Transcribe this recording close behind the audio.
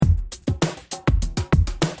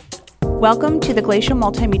Welcome to the Glacial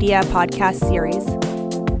Multimedia podcast series.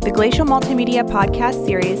 The Glacial Multimedia podcast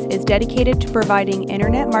series is dedicated to providing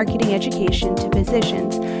internet marketing education to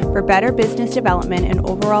physicians for better business development and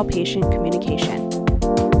overall patient communication.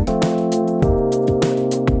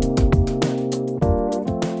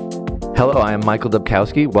 Hello, I am Michael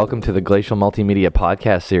Dobkowski. Welcome to the Glacial Multimedia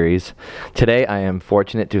podcast series. Today, I am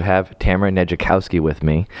fortunate to have Tamara Niedzolkowski with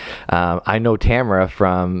me. I know Tamara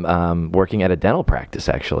from working at a dental practice,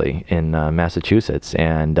 actually, in Massachusetts.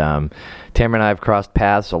 And Tamara and I have crossed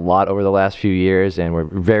paths a lot over the last few years, and we're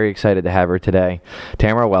very excited to have her today.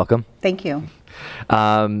 Tamara, welcome. Thank you.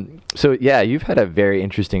 So, you've had a very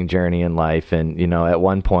interesting journey in life. And, at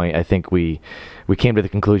one point, I think we came to the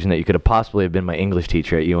conclusion that you could have possibly have been my English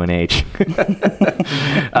teacher at UNH.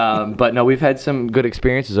 But no, we've had some good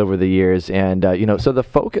experiences over the years. And, so the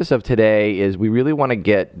focus of today is we really want to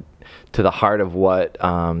get to the heart of what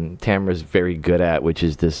Tamara's very good at, which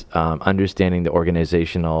is this understanding the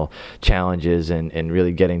organizational challenges and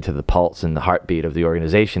really getting to the pulse and the heartbeat of the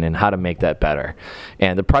organization and how to make that better.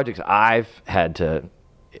 And the projects I've had to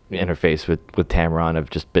interface with Tamara on have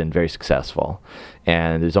just been very successful.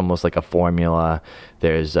 And there's almost like a formula.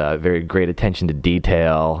 There's very great attention to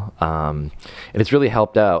detail. And it's really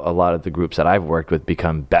helped out a lot of the groups that I've worked with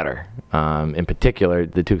become better. In particular,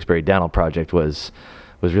 the Tewksbury Dental Project was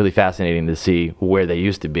really fascinating to see where they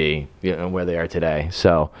used to be, and where they are today.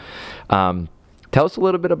 So tell us a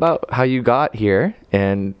little bit about how you got here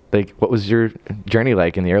and what was your journey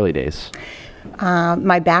like in the early days?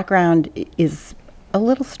 My background is a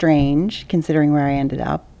little strange considering where I ended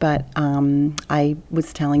up, but I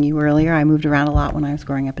was telling you earlier, I moved around a lot when I was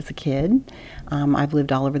growing up as a kid. I've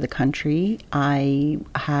lived all over the country. I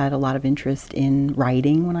had a lot of interest in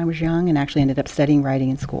writing when I was young and actually ended up studying writing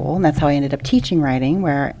in school. And that's how I ended up teaching writing,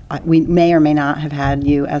 where we may or may not have had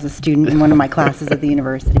you as a student in one of my classes at the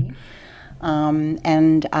university.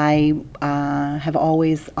 And I have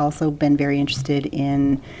always also been very interested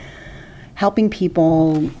in helping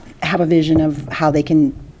people have a vision of how they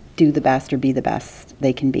can do the best or be the best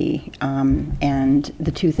they can be. And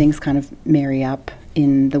the two things kind of marry up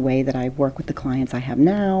in the way that I work with the clients I have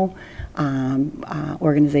now,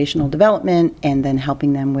 organizational development, and then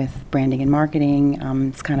helping them with branding and marketing.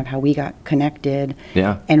 It's kind of how we got connected.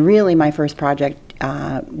 Yeah. And really my first project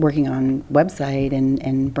working on website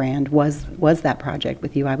and brand was that project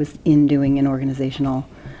with you. I was doing an organizational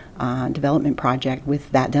development project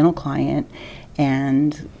with that dental client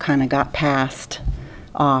and kind of got passed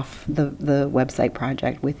off the website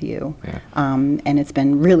project with you. Yeah. And it's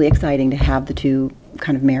been really exciting to have the two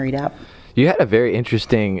kind of married up. You had a very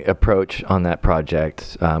interesting approach on that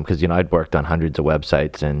project because, I'd worked on hundreds of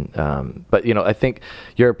websites. But I think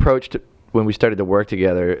your approach when we started to work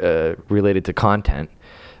together related to content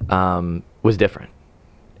was different.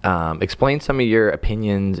 Explain some of your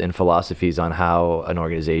opinions and philosophies on how an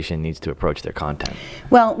organization needs to approach their content.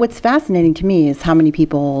 Well, what's fascinating to me is how many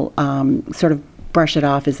people sort of brush it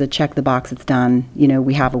off as a check the box, it's done.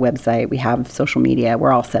 We have a website, we have social media,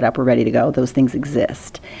 we're all set up, we're ready to go. Those things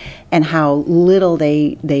exist. And how little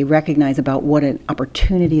they recognize about what an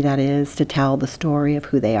opportunity that is to tell the story of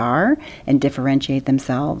who they are and differentiate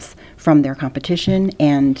themselves from their competition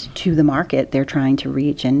and to the market they're trying to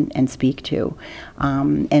reach and speak to.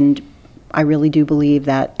 And I really do believe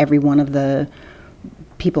that every one of the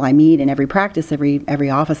people I meet in every practice, every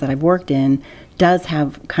office that I've worked in, does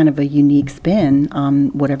have kind of a unique spin on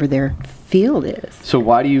whatever their field is. So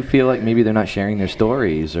why do you feel like maybe they're not sharing their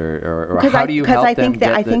stories, or how do you help them? Because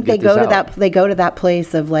I think they go to that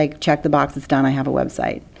place of like, check the box, it's done, I have a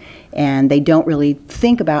website. And they don't really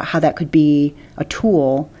think about how that could be a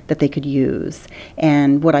tool that they could use.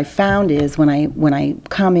 And what I found is when I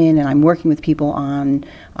come in and I'm working with people on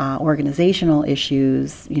organizational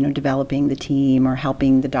issues, developing the team or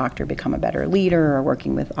helping the doctor become a better leader or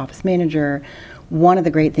working with office manager, one of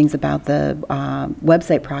the great things about the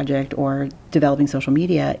website project or developing social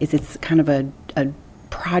media is it's kind of a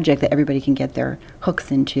project that everybody can get their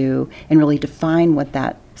hooks into and really define what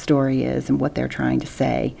that story is and what they're trying to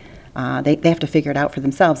say. They have to figure it out for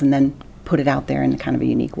themselves and then put it out there in kind of a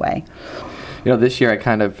unique way. This year I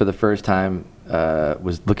kind of, for the first time,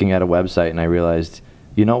 was looking at a website and I realized,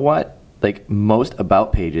 you know what? Like, most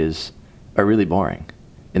about pages are really boring.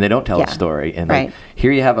 And they don't tell a story. And right.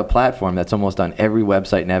 Here you have a platform that's almost on every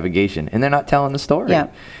website navigation, and they're not telling the story. Yeah.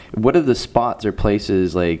 What are the spots or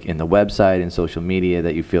places like in the website and social media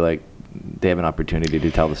that you feel like they have an opportunity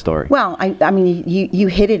to tell the story. Well, I mean, you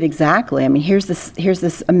hit it exactly. I mean, here's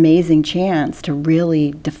this amazing chance to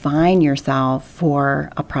really define yourself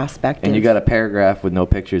for a prospective. And you got a paragraph with no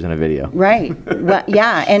pictures and a video. Right. Well,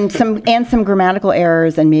 yeah, and some grammatical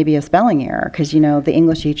errors and maybe a spelling error, because the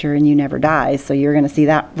English teacher in you never dies, so you're going to see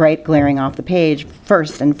that right glaring off the page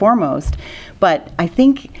first and foremost. But I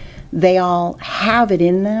think they all have it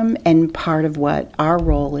in them, and part of what our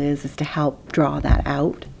role is to help draw that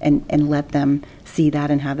out and let them see that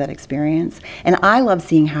and have that experience. And I love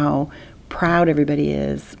seeing how proud everybody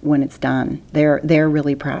is when it's done. They're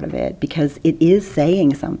really proud of it, because it is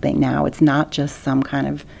saying something now. It's not just some kind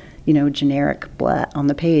of generic blah on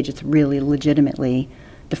the page. It's really legitimately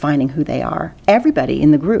defining who they are. Everybody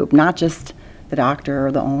in the group, not just the doctor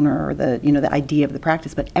or the owner or the idea of the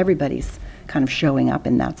practice, but everybody's kind of showing up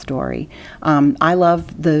in that story. I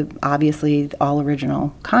love obviously all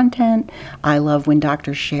original content. I love when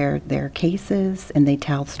doctors share their cases and they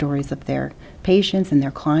tell stories of their patients and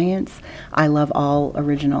their clients. I love all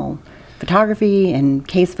original photography and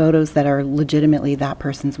case photos that are legitimately that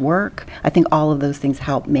person's work. I think all of those things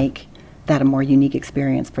help make that a more unique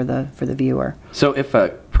experience for the viewer. So if a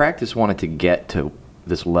practice wanted to get to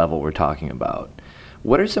this level we're talking about,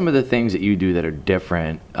 what are some of the things that you do that are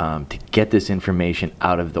different to get this information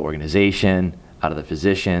out of the organization, out of the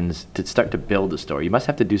physicians, to start to build a story? You must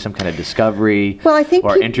have to do some kind of discovery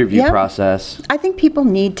or interview process. I think people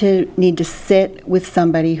need to sit with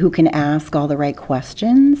somebody who can ask all the right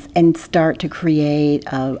questions and start to create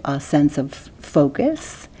a sense of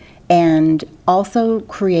focus, and also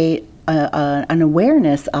create an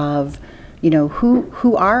awareness of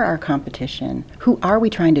who are our competition? Who are we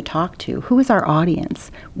trying to talk to? Who is our audience?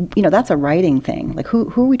 That's a writing thing. Like,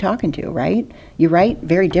 who are we talking to, right? You write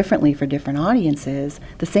very differently for different audiences.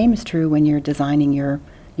 The same is true when you're designing your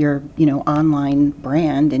online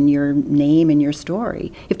brand and your name and your story.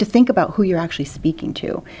 You have to think about who you're actually speaking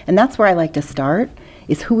to. And that's where I like to start,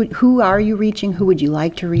 is who are you reaching? Who would you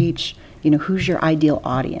like to reach? Who's your ideal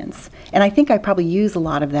audience? And I think I probably use a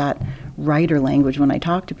lot of that writer language when I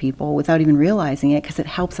talk to people without even realizing it, because it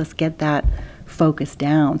helps us get that focus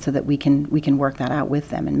down so that we can work that out with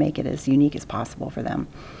them and make it as unique as possible for them.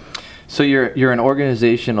 So you're an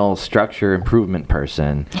organizational structure improvement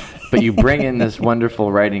person, but you bring in this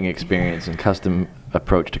wonderful writing experience and custom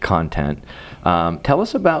approach to content. Tell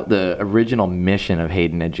us about the original mission of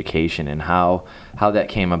Hayden Education and how that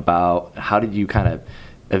came about. How did you kind of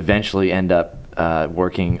eventually end up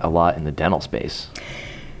working a lot in the dental space?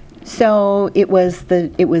 So it was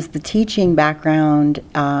the teaching background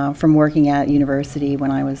from working at university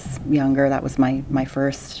when I was younger. That was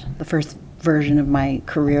the first version of my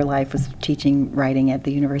career life, was teaching writing at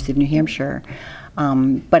the University of New Hampshire.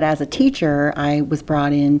 But as a teacher, I was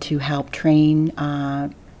brought in to help train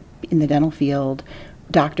in the dental field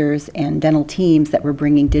doctors and dental teams that were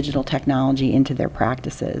bringing digital technology into their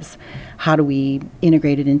practices. How do we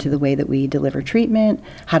integrate it into the way that we deliver treatment?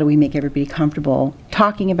 How do we make everybody comfortable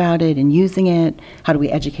talking about it and using it? How do we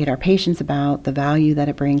educate our patients about the value that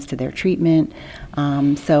it brings to their treatment?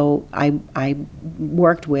 So I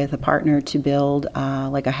worked with a partner to build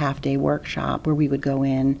like a half-day workshop where we would go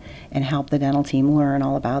in and help the dental team learn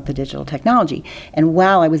all about the digital technology. And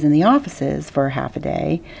while I was in the offices for half a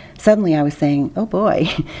day, suddenly I was saying, oh boy,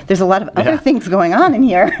 there's a lot of other things going on in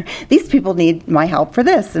here. These people need my help for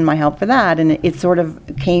this and my help for that. And it sort of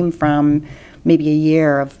came from maybe a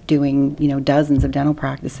year of doing, dozens of dental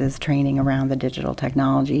practices training around the digital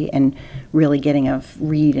technology and really getting a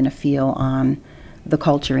read and a feel on the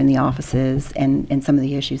culture in the offices and some of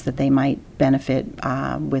the issues that they might benefit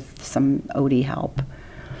with some OD help.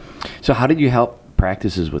 So how did you help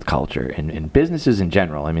practices with culture and businesses in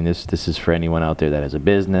general? I mean, this is for anyone out there that has a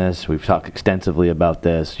business. We've talked extensively about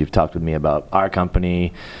this. You've talked with me about our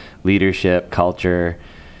company, leadership, culture.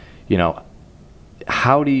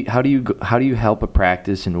 How do you help a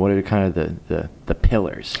practice, and what are kind of the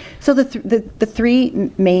pillars? So the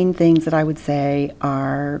three main things that I would say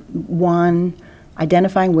are, one,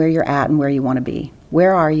 identifying where you're at and where you want to be.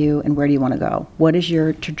 Where are you and where do you want to go? What does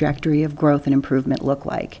your trajectory of growth and improvement look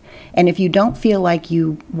like? And if you don't feel like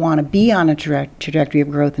you want to be on a trajectory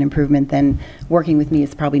of growth and improvement, then working with me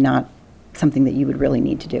is probably not something that you would really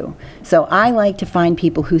need to do. So I like to find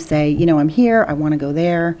people who say, I'm here, I want to go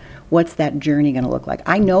there. What's that journey going to look like?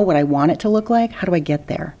 I know what I want it to look like. How do I get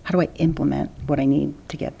there? How do I implement what I need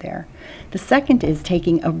to get there? The second is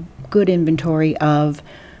taking a good inventory of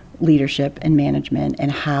leadership and management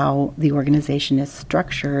and how the organization is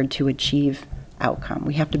structured to achieve outcome.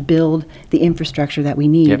 We have to build the infrastructure that we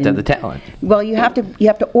need. You have to have the talent. Well, you have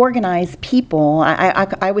to organize people. I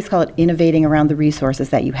always call it innovating around the resources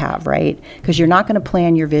that you have, right? Because you're not going to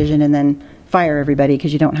plan your vision and then fire everybody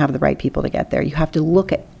because you don't have the right people to get there. You have to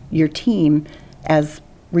look at your team as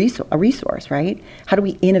a resource, right? How do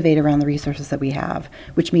we innovate around the resources that we have?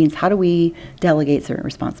 Which means, how do we delegate certain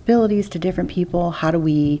responsibilities to different people? How do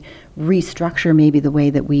we restructure maybe the way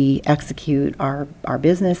that we execute our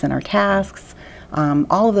business and our tasks?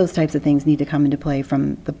 All of those types of things need to come into play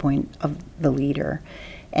from the point of the leader.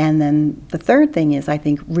 And then the third thing is, I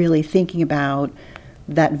think, really thinking about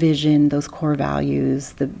that vision, those core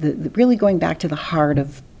values, the really going back to the heart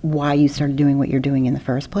of why you started doing what you're doing in the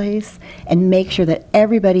first place, and make sure that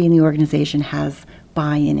everybody in the organization has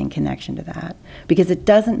buy-in and connection to that. Because it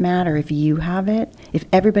doesn't matter if you have it, if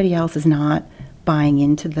everybody else is not buying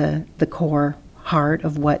into the core heart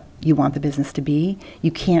of what you want the business to be, you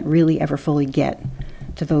can't really ever fully get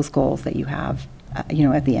to those goals that you have,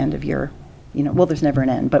 at the end of your, well, there's never an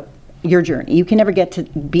end, but your journey. You can never get to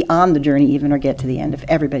beyond the journey even, or get to the end, if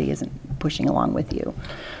everybody isn't pushing along with you.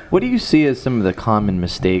 What do you see as some of the common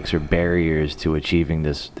mistakes or barriers to achieving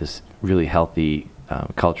this really healthy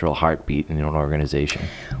cultural heartbeat in an organization?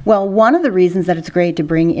 Well, one of the reasons that it's great to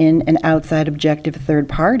bring in an outside objective third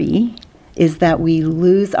party is that we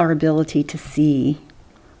lose our ability to see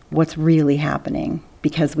what's really happening,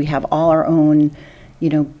 because we have all our own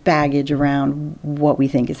baggage around what we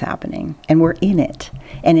think is happening, and we're in it.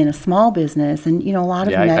 And in a small business, and a lot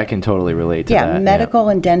of I can totally relate to that. Medical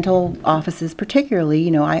and dental offices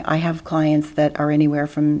particularly, I have clients that are anywhere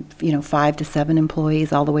from 5 to 7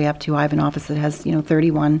 employees all the way up to, I have an office that has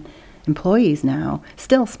 31 employees now.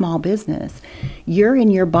 Still small business. You're in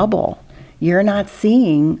your bubble. You're not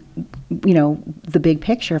seeing the big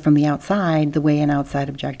picture from the outside, the way an outside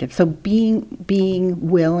objective. So being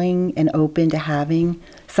willing and open to having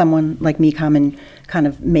someone like me come and kind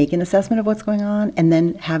of make an assessment of what's going on, and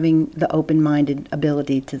then having the open-minded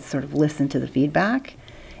ability to sort of listen to the feedback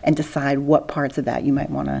and decide what parts of that you might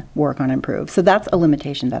want to work on and improve. So that's a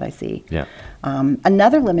limitation that I see. Yeah.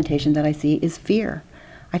 Another limitation that I see is fear.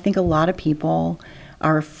 I think a lot of people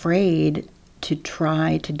are afraid to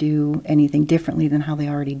try to do anything differently than how they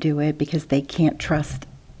already do it, because they can't trust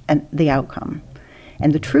the outcome.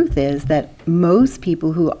 And the truth is that most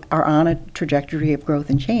people who are on a trajectory of growth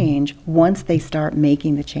and change, once they start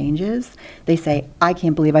making the changes, they say, I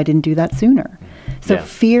can't believe I didn't do that sooner. So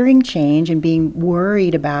fearing change and being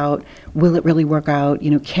worried about, will it really work out?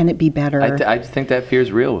 Can it be better? I think that fear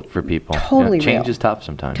is real for people. Totally real. Change is tough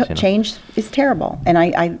sometimes. Change is terrible. And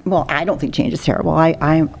I don't think change is terrible.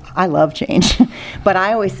 I love change. But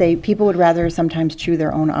I always say people would rather sometimes chew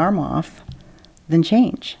their own arm off than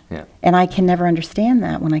change. Yeah. And I can never understand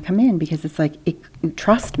that when I come in, because it's like,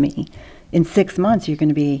 trust me, in 6 months you're going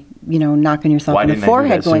to be, knocking yourself in the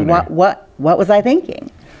forehead going, what was I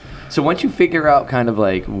thinking? So once you figure out kind of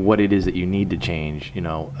like what it is that you need to change,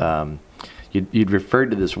 you'd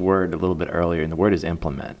referred to this word a little bit earlier, and the word is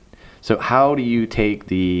implement. So how do you take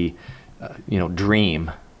the,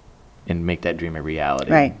 dream and make that dream a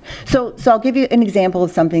reality? Right. So I'll give you an example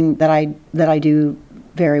of something that I do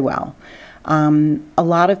very well. A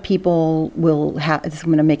lot of people will have, I'm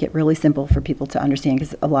going to make it really simple for people to understand,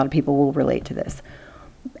 because a lot of people will relate to this.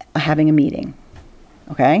 Having a meeting,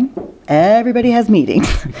 okay? Everybody has meetings,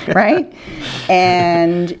 right?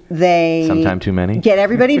 And they sometimes too many. Get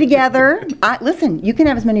everybody together. Listen, you can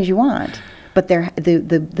have as many as you want, but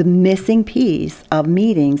the missing piece of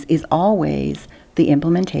meetings is always the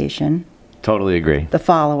implementation. Totally agree. The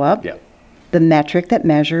follow-up. Yeah. The metric that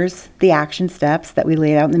measures the action steps that we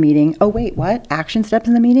laid out in the meeting. Oh, wait, what? Action steps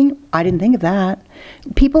in the meeting? I didn't think of that.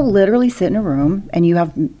 People literally sit in a room, and you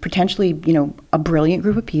have potentially, a brilliant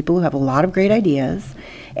group of people who have a lot of great ideas,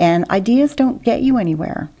 and ideas don't get you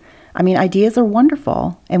anywhere. I mean, ideas are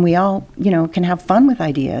wonderful, and we all, can have fun with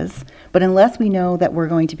ideas, but unless we know that we're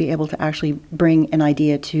going to be able to actually bring an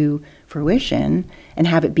idea to fruition and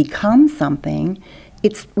have it become something,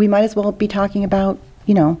 we might as well be talking about,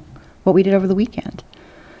 what we did over the weekend.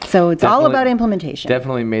 So it's all about implementation.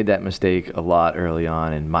 Definitely made that mistake a lot early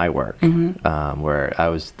on in my work, where I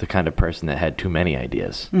was the kind of person that had too many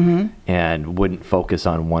ideas and wouldn't focus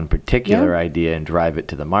on one particular idea and drive it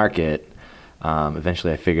to the market.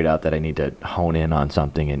 Eventually I figured out that I need to hone in on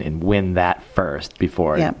something and win that first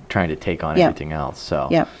before trying to take on everything else. So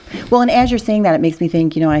well, and as you're saying that, it makes me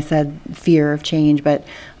think, I said fear of change, but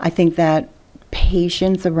I think that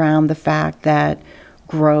patience around the fact that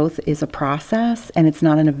growth is a process, and it's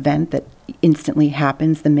not an event that instantly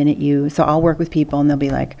happens the minute so I'll work with people, and they'll be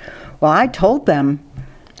like, well, I told them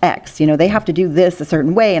X. They have to do this a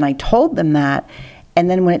certain way, and I told them that. And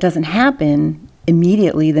then when it doesn't happen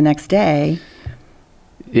immediately the next day.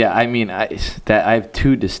 Yeah, I mean, I have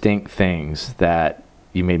two distinct things that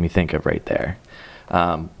you made me think of right there.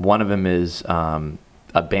 One of them is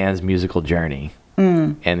a band's musical journey,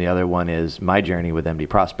 and the other one is my journey with MD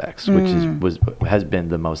Prospects, which has been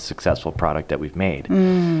the most successful product that we've made.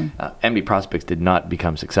 MD Prospects did not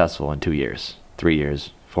become successful in 2 years, 3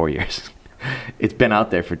 years, 4 years. It's been out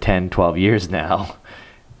there for 10, 12 years now.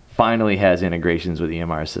 Finally has integrations with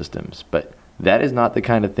EMR systems, but that is not the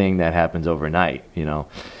kind of thing that happens overnight.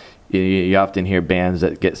 You often hear bands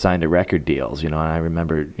that get signed to record deals, and I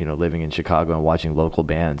remember, living in Chicago and watching local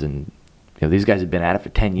bands, and these guys have been at it for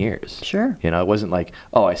 10 years. Sure. It wasn't like,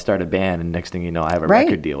 oh, I start a band and next thing you know, I have a Right.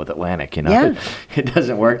 record deal with Atlantic, Yeah. It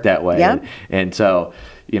doesn't work that way. Yeah. And so,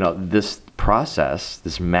 this process,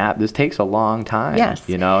 this takes a long time. Yes.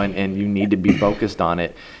 And you need to be focused on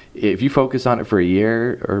it. If you focus on it for a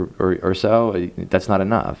year or so, that's not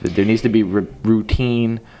enough. There needs to be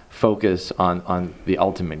routine focus on the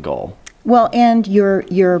ultimate goal. Well, and your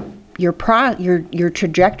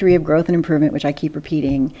trajectory of growth and improvement, which I keep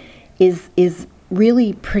repeating, is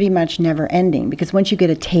really pretty much never ending, because once you get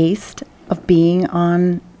a taste of being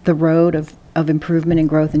on the road of improvement and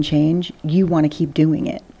growth and change, you want to keep doing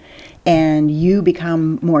it. And you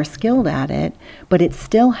become more skilled at it, but it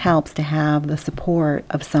still helps to have the support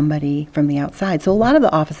of somebody from the outside. So a lot of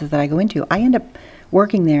the offices that I go into, I end up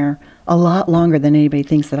working there a lot longer than anybody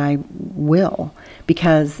thinks that I will,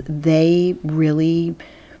 because they really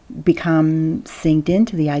become synced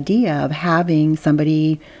into the idea of having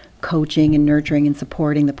somebody coaching and nurturing and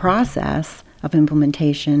supporting the process of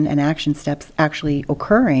implementation and action steps actually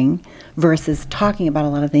occurring, versus talking about a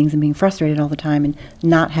lot of things and being frustrated all the time and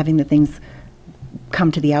not having the things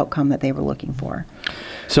come to the outcome that they were looking for.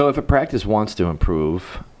 So if a practice wants to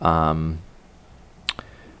improve,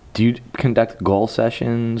 do you conduct goal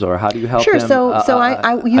sessions, or how do you help Sure. them So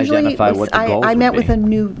I usually identify what the goals I would met be? with a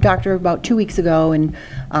new doctor about 2 weeks ago, and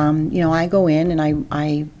I go in and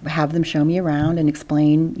I have them show me around and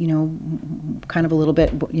explain, kind of a little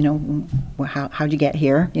bit, how'd you get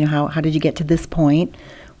here? How did you get to this point?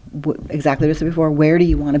 Exactly what I said before. Where do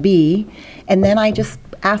you want to be? And then I just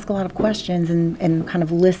ask a lot of questions and kind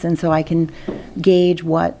of listen, so I can gauge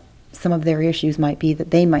what some of their issues might be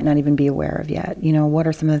that they might not even be aware of yet. What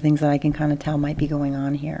are some of the things that I can kind of tell might be going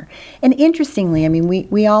on here? And interestingly, I mean,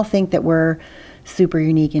 we all think that we're super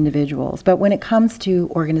unique individuals, but when it comes to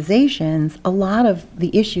organizations, a lot of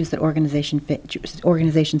the issues that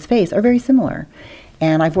organizations face are very similar.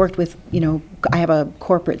 And I've worked with, I have a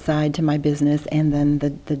corporate side to my business and then the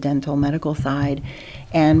dental medical side.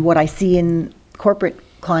 And what I see in corporate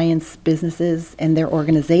clients' businesses and their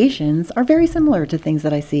organizations are very similar to things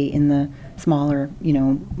that I see in the smaller,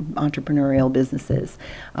 entrepreneurial businesses,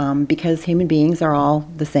 because human beings are all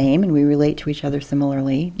the same and we relate to each other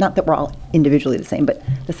similarly. Not that we're all individually the same, but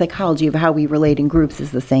the psychology of how we relate in groups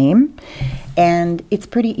is the same. And it's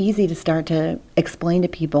pretty easy to start to explain to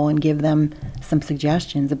people and give them some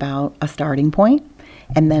suggestions about a starting point,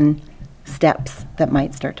 and then steps that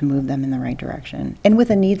might start to move them in the right direction. And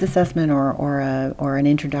with a needs assessment or an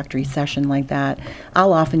introductory session like that,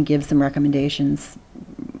 I'll often give some recommendations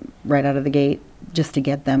right out of the gate just to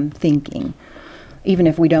get them thinking. Even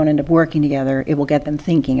if we don't end up working together, it will get them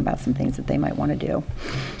thinking about some things that they might want to do.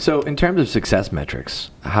 So in terms of success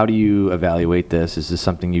metrics, how do you evaluate this? Is this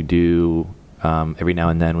something you do every now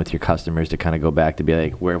and then with your customers to kind of go back to be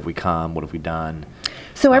like, where have we come? What have we done?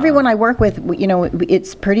 So everyone I work with,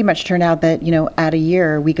 it's pretty much turned out that, at a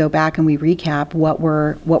year we go back and we recap what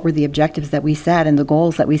were the objectives that we set and the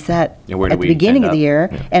goals that we set at the beginning of the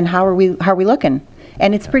year, and how are we looking?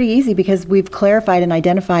 And it's pretty easy because we've clarified and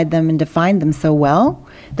identified them and defined them so well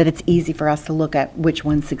that it's easy for us to look at which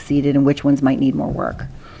ones succeeded and which ones might need more work.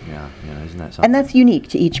 Yeah, isn't that something? And that's unique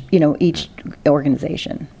to each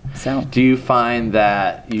organization. So, do you find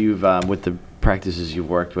that you've with the practices you've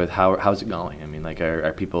worked with, how's it going? I mean, like,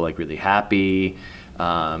 are people like really happy?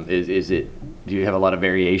 Do you have a lot of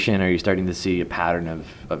variation? Are you starting to see a pattern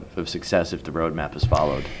of success if the roadmap is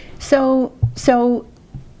followed? So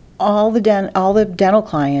all the dental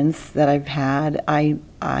clients that I've had,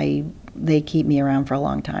 they keep me around for a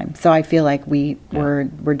long time. So I feel like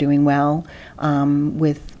we're doing well.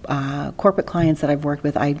 With corporate clients that I've worked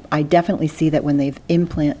with, I definitely see that when they've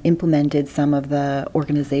implemented some of the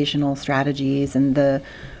organizational strategies and the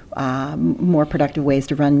more productive ways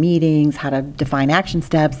to run meetings, how to define action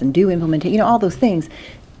steps and do implementation, all those things,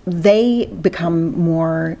 they become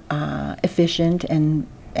more efficient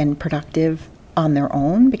and productive on their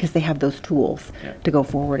own because they have those tools to go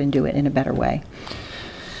forward and do it in a better way.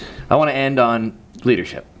 I want to end on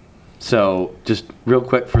leadership. So just real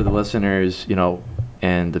quick for the listeners,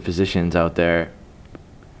 and the physicians out there,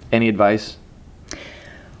 any advice?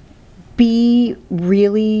 Be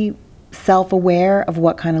really self-aware of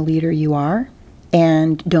what kind of leader you are,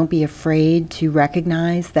 and don't be afraid to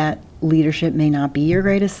recognize that leadership may not be your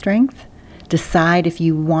greatest strength. Decide if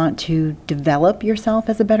you want to develop yourself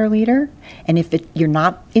as a better leader, and if you're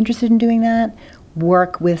not interested in doing that,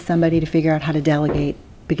 work with somebody to figure out how to delegate,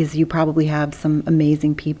 because you probably have some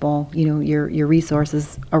amazing people, your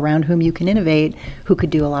resources around whom you can innovate, who could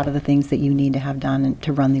do a lot of the things that you need to have done and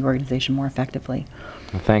to run the organization more effectively.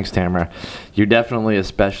 Well, thanks, Tamara. You're definitely a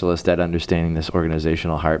specialist at understanding this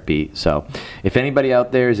organizational heartbeat. So if anybody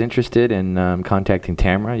out there is interested in contacting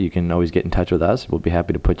Tamara, you can always get in touch with us. We'll be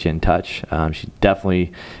happy to put you in touch. She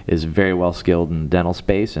definitely is very well skilled in the dental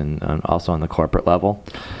space and also on the corporate level.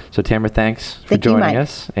 So Tamara, thanks for joining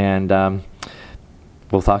us. And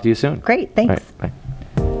we'll talk to you soon. Great. Thanks. All right, bye.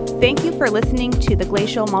 Thank you for listening to the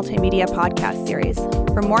Glacial Multimedia podcast series.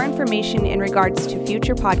 For more information in regards to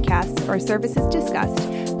future podcasts or services discussed,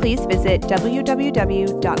 please visit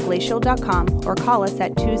www.glacial.com or call us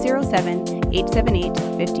at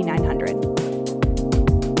 207-878-5900.